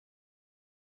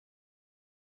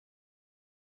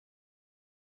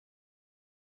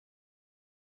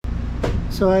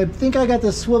So I think I got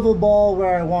the swivel ball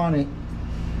where I want it.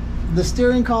 The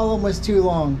steering column was too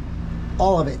long,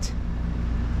 all of it.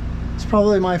 It's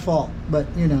probably my fault, but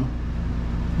you know,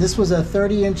 this was a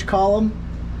 30-inch column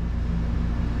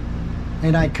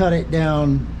and I cut it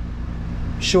down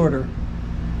shorter.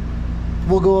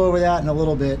 We'll go over that in a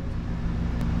little bit.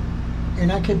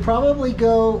 And I could probably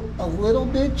go a little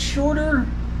bit shorter,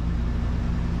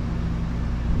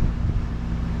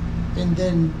 and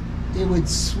then it would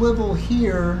swivel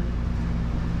here,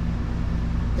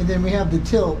 and then we have the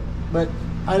tilt, but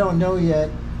I don't know yet.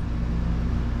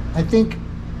 I think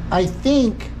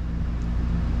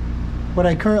what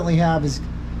I currently have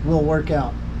will work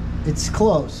out. It's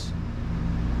close,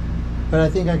 but I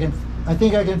think I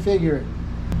can figure it.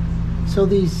 So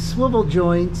these swivel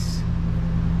joints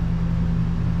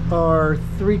are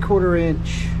 3/4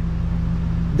 inch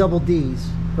double D's,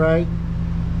 right?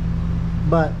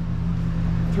 But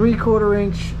 3/4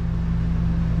 inch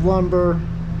lumber,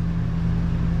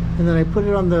 and then I put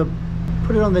it on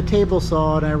the table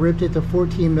saw and I ripped it to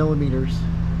 14 millimeters.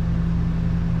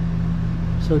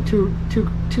 So two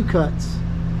cuts,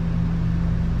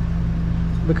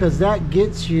 because that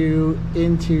gets you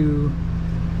into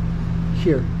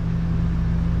here.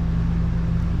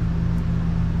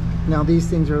 Now these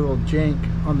things are a little jank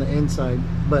on the inside,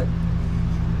 but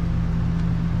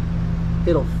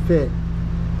it'll fit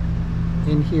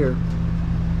in here.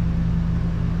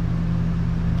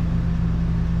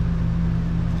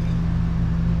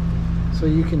 So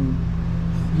you can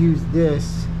use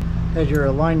this as your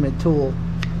alignment tool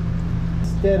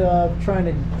instead of trying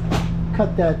to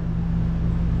cut that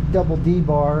double D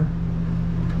bar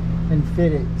and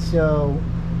fit it. So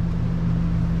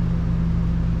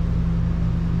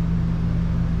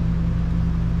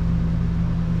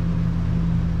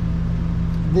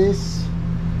this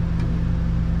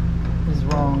is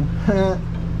wrong.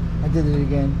 I did it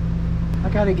again. I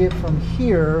gotta get from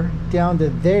here down to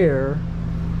there.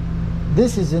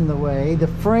 This is in the way, the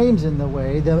frame's in the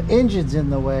way, the engine's in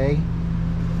the way,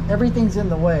 everything's in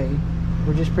the way.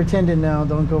 We're just pretending now,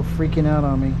 don't go freaking out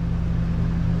on me.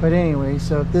 But anyway,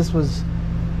 so if this was,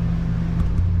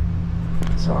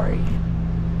 sorry,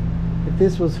 if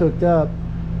this was hooked up,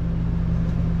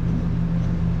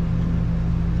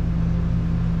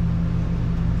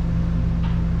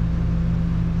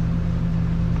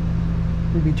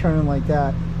 we'd be turning like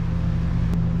that.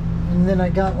 And then I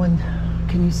got one,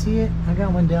 can you see it? I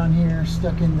got one down here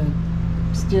stuck in the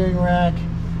steering rack.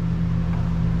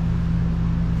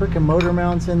 Freaking motor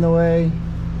mount's in the way.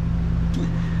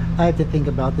 I have to think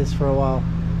about this for a while.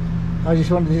 I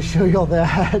just wanted to show you all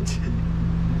that.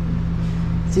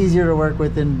 It's easier to work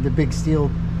with than the big steel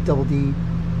double D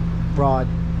rod.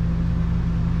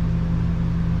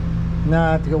 Now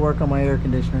I have to go work on my air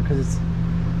conditioner because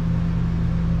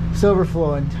it's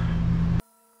overflowing.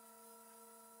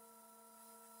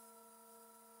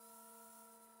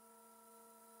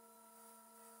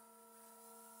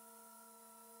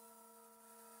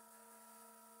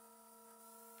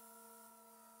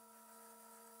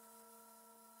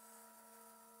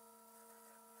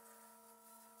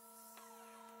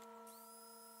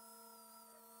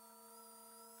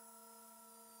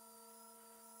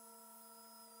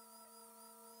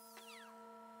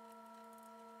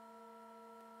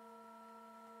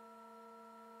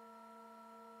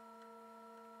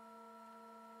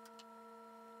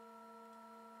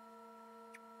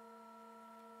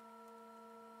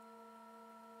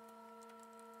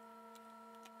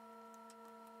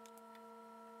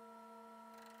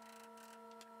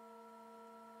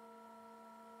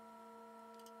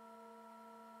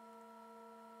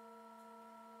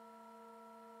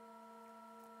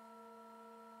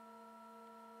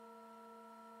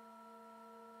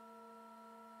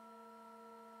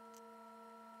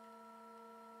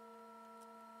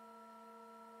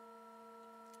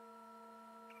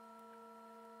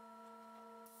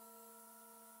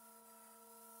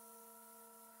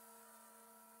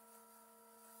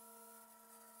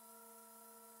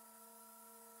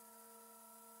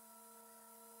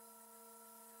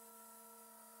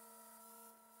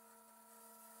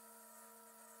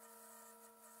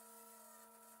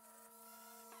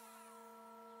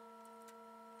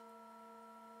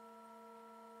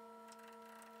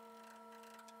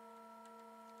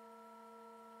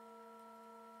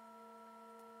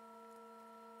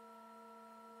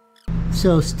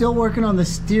 So still working on the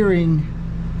steering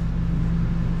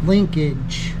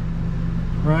linkage,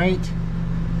 right?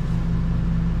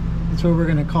 That's what we're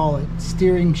gonna call it.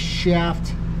 Steering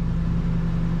shaft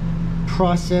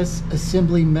process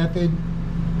assembly method.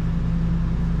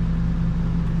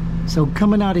 So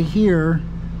coming out of here,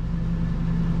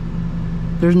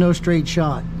 There's no straight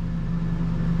shot.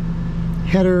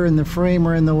 Header and the frame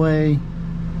are in the way.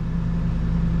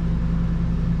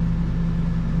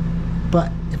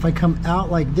 But if I come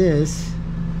out like this,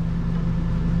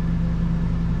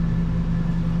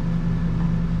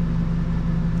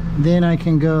 then I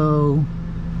can go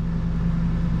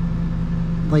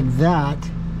like that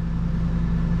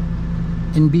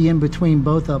and be in between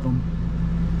both of them.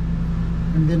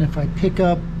 And then if I pick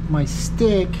up my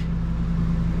stick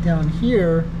down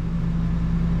here,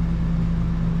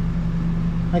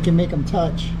 I can make them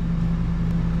touch.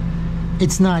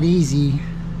 It's not easy,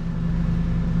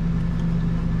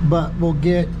 but we'll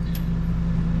get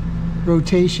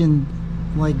rotation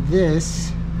like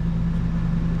this.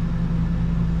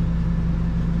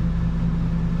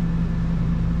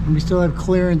 And we still have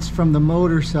clearance from the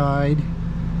motor side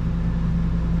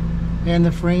and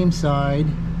the frame side.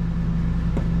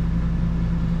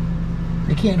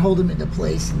 I can't hold them into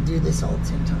place and do this all at the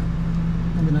same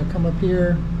time. And then I come up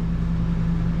here,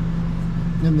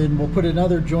 and then we'll put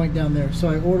another joint down there. So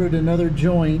I ordered another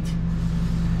joint,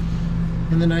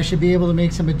 and then I should be able to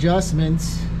make some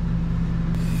adjustments.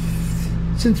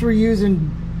 Since we're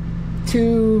using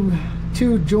two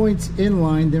joints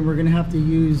inline, then we're gonna have to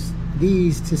use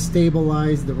these to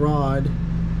stabilize the rod.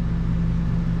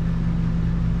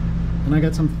 And I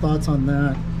got some thoughts on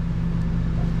that.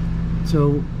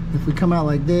 So if we come out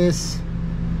like this,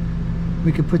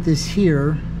 we could put this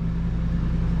here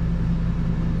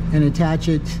and attach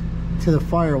it to the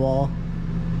firewall.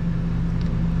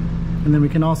 And then we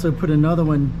can also put another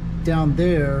one down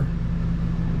there.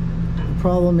 The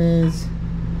problem is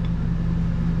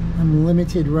I'm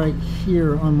limited right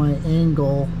here on my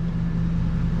angle.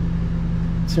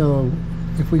 So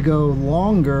if we go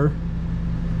longer,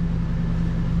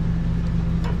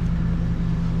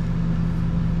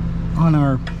 on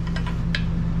our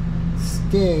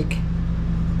stick,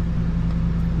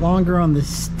 longer on the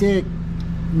stick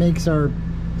makes our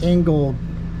angle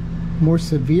more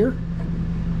severe,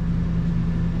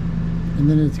 and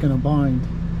then it's going to bind.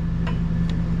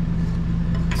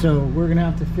 So we're going to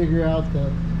have to figure out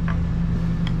the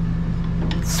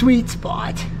sweet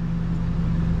spot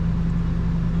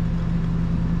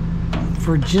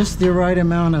for just the right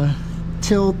amount of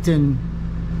tilt and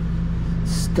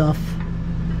stuff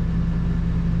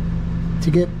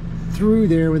to get through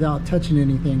there without touching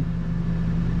anything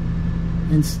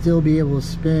and still be able to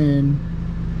spin.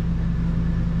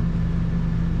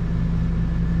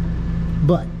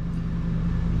 But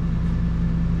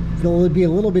it'll be a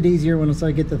little bit easier once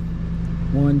I get the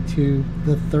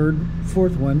the third,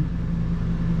 fourth one.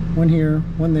 One here,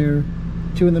 one there,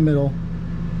 two in the middle.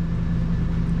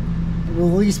 We'll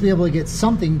at least be able to get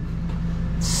something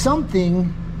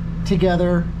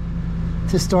together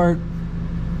to start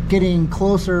getting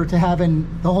closer to having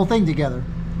the whole thing together.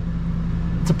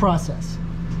 It's a process.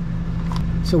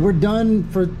 So we're done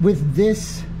with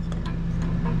this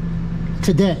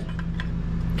today.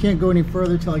 Can't go any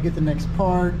further till I get the next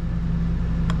part.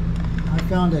 I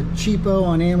found a cheapo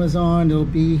on Amazon. It'll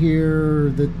be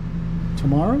here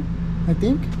tomorrow, I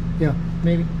think. Yeah,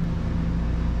 maybe.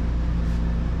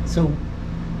 So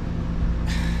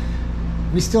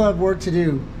we still have work to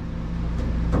do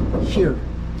here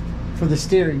for the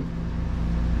steering.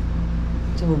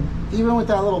 So even with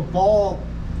that little ball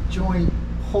joint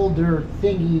holder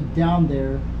thingy down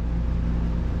there,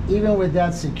 even with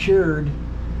that secured,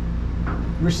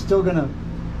 we're still gonna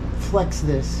flex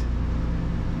this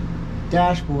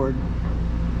dashboard.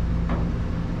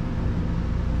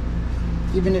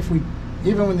 Even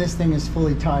when this thing is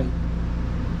fully tight.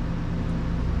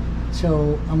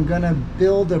 So I'm gonna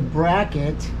build a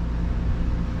bracket.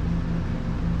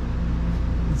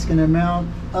 It's gonna mount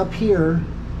up here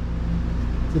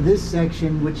to this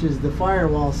section, which is the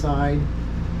firewall side,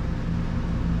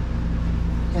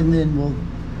 and then we'll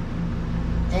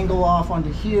angle off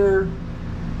onto here,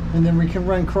 and then we can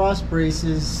run cross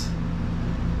braces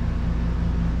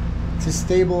to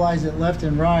stabilize it left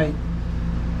and right.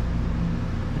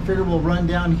 I figure we'll run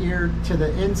down here to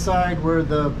the inside where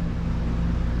the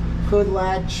hood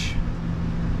latch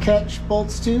catch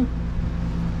bolts to,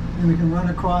 and we can run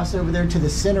across over there to the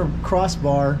center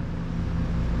crossbar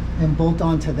and bolt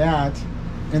onto that,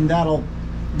 and that'll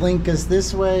link us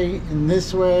this way and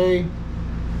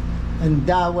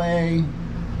that way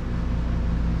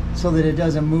so that it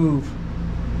doesn't move,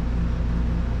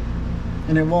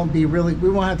 and it won't be we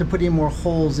won't have to put any more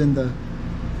holes in the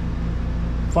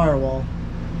firewall.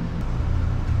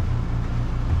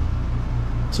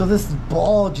 So this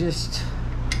ball just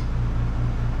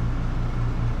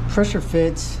pressure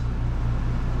fits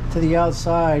to the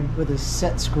outside with a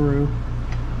set screw.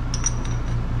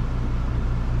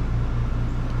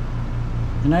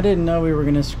 And I didn't know we were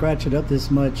going to scratch it up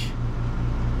this much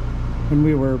when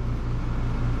we were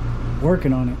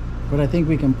working on it, but I think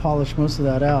we can polish most of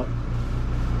that out.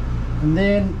 And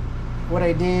then what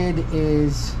I did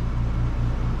is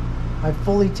I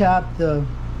fully tapped the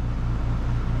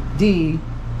D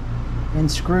and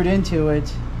screwed into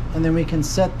it, and then we can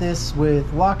set this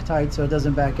with Loctite so it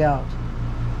doesn't back out.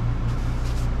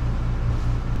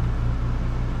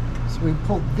 So we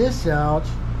pulled this out.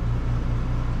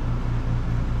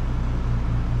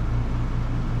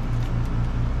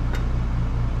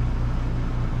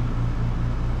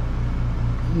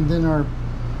 And then our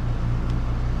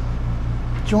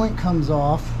joint comes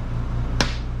off,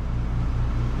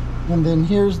 and then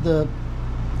here's the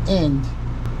end.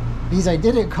 These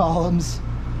IDIDIT columns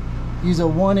use a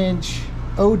 1-inch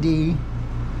OD,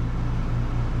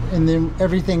 and then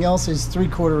everything else is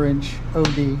 3/4 inch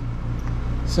OD.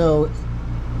 So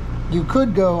you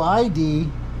could go ID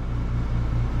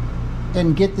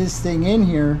and get this thing in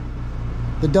here,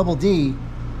 the double D.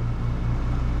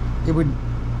 It would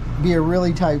be a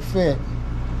really tight fit.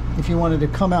 If you wanted to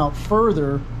come out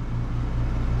further,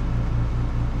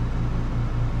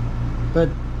 but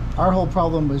our whole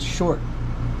problem was short.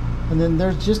 And then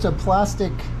there's just a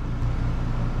plastic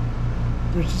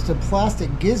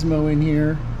gizmo in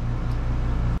here.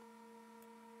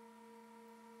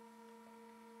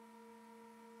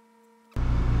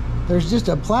 There's just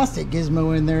a plastic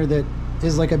gizmo in there that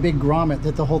is like a big grommet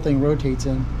that the whole thing rotates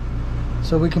in.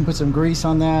 So we can put some grease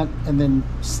on that and then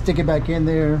stick it back in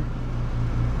there.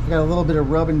 I got a little bit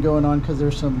of rubbing going on because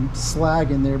there's some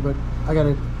slag in there, but I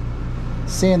gotta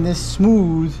sand this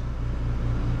smooth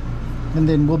and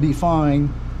then we'll be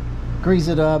fine. Grease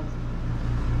it up.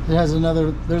 It has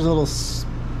there's a little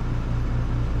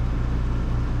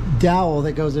dowel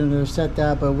that goes in there to set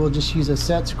that, but we'll just use a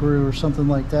set screw or something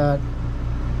like that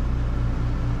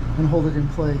and hold it in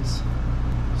place.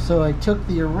 So I took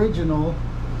the original,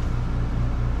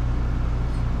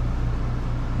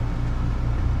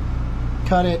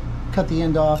 cut the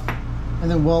end off, and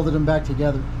then welded them back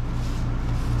together.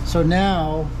 So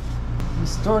now we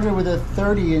started with a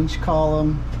 30-inch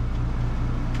column,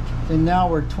 and now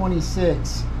we're 25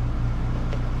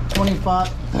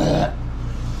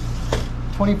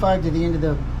 to the end of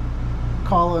the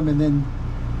column, and then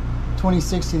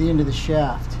 26 to the end of the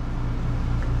shaft.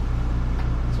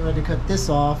 So I had to cut this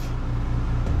off,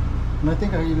 and I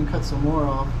think I even cut some more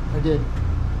off. I did.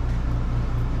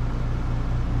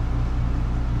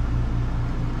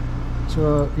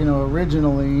 So, you know,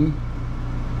 originally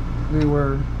we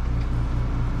were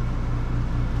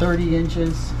 30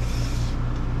 inches.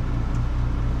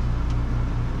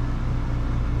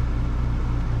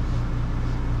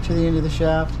 To the end of the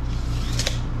shaft.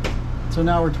 So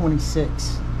now we're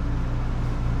 26.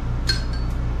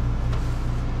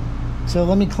 So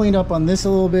let me clean up on this a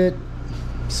little bit,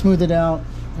 smooth it out,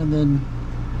 and then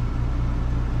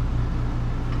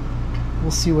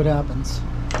we'll see what happens.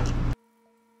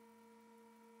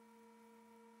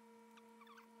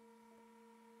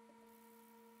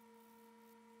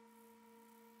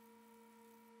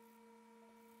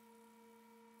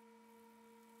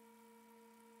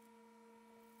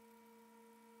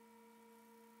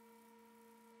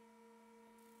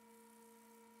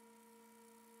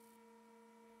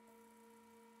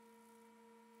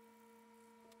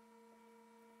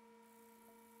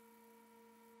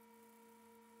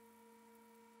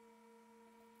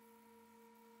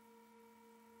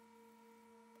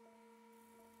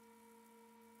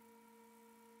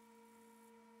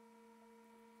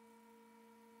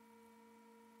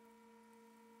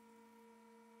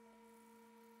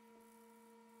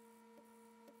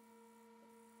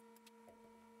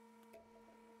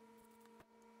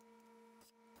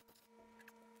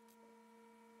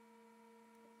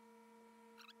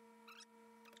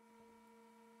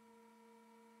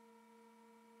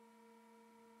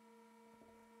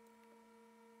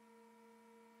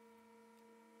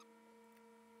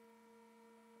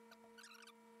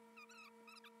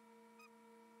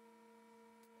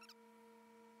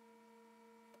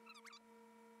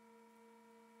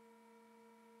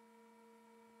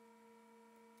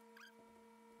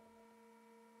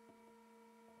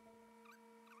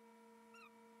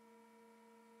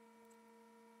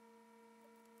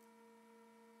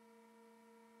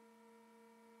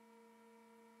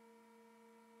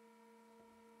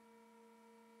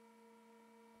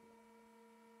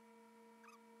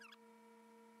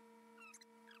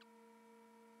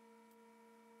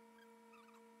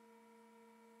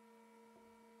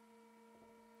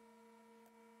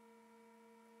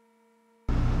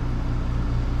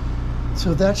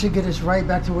 So that should get us right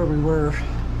back to where we were.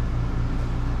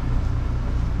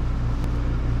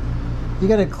 You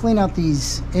got to clean out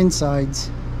these insides.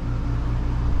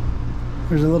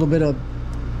 There's a little bit of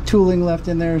tooling left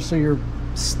in there, so your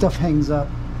stuff hangs up.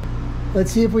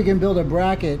 Let's see if we can build a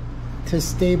bracket to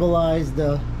stabilize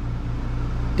the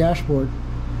dashboard.